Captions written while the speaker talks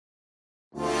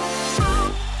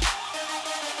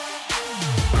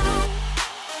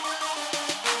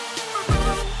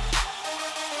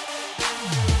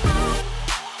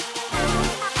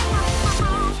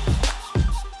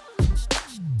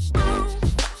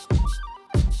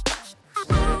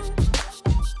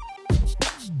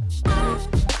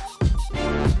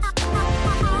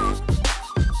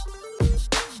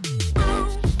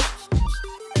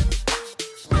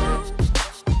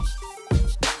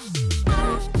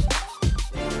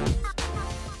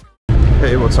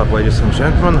Hey, what's up, ladies and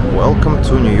gentlemen? Welcome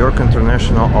to New York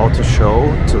International Auto Show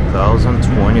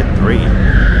 2023.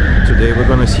 Today we're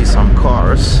gonna see some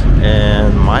cars,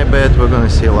 and my bet we're gonna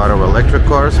see a lot of electric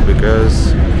cars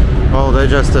because, well, they're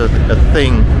just a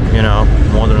thing, you know,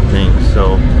 modern thing.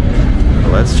 So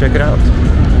let's check it out.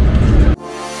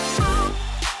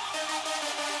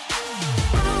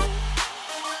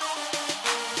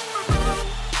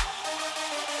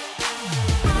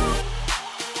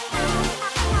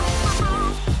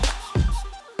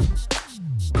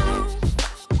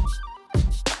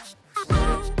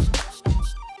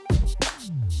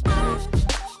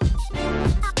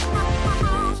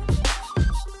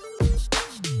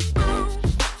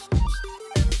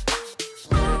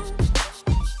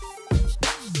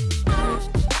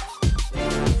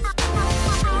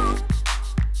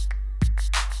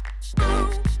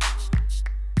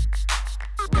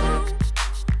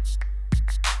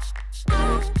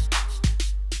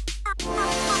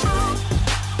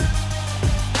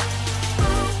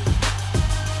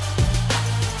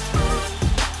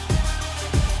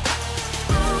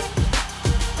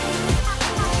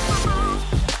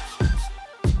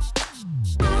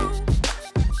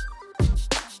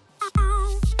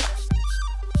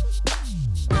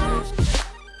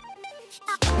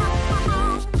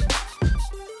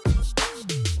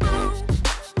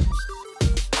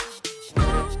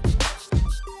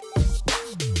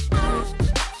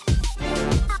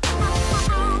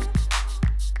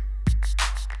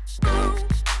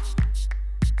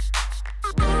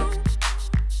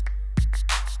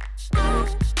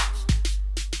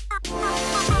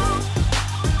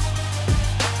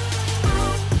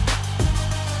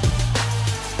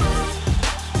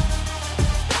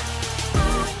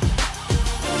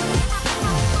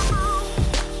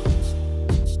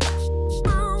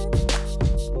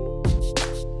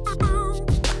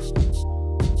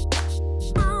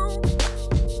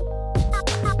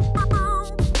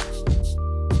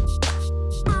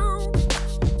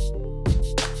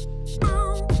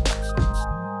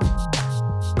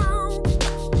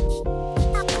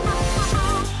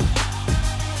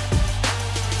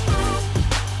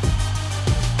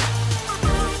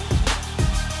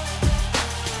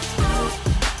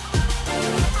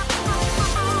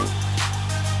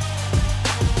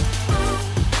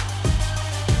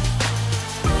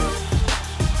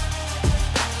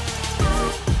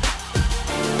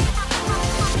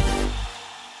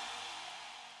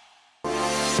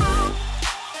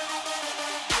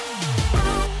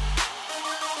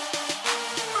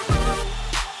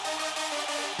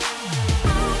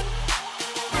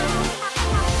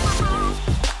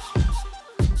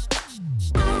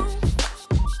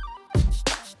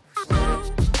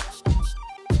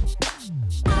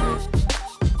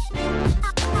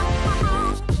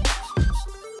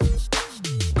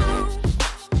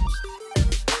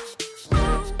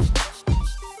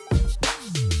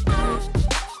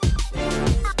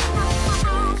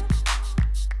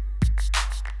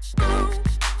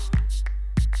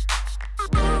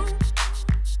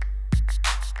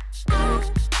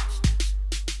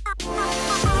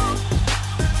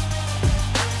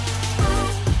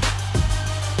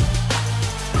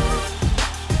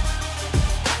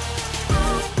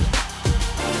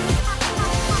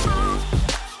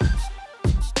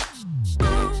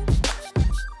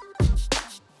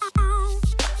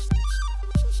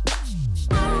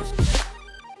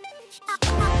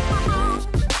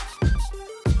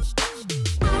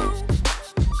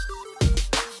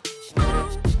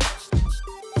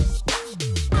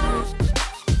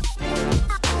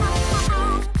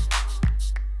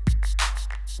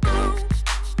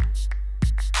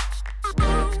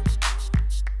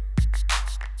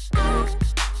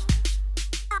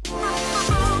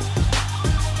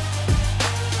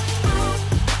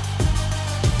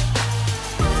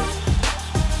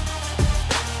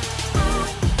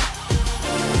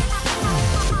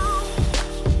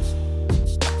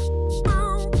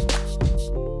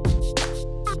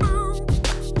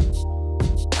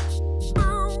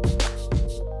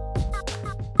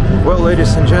 Well,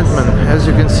 ladies and gentlemen, as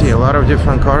you can see, a lot of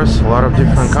different cars, a lot of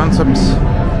different concepts.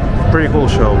 Pretty cool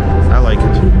show. I like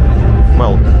it.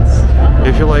 Well,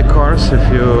 if you like cars,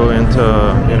 if you're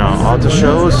into, you know, auto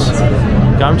shows,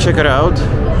 come check it out.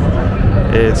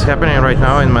 It's happening right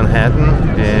now in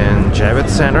Manhattan, in Javits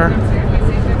Center.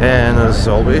 And as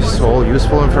always, all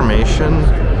useful information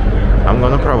I'm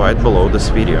gonna provide below this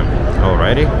video.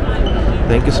 Alrighty?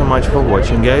 Thank you so much for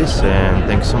watching, guys, and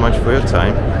thanks so much for your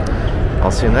time. I'll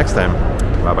see you next time.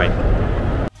 Bye-bye.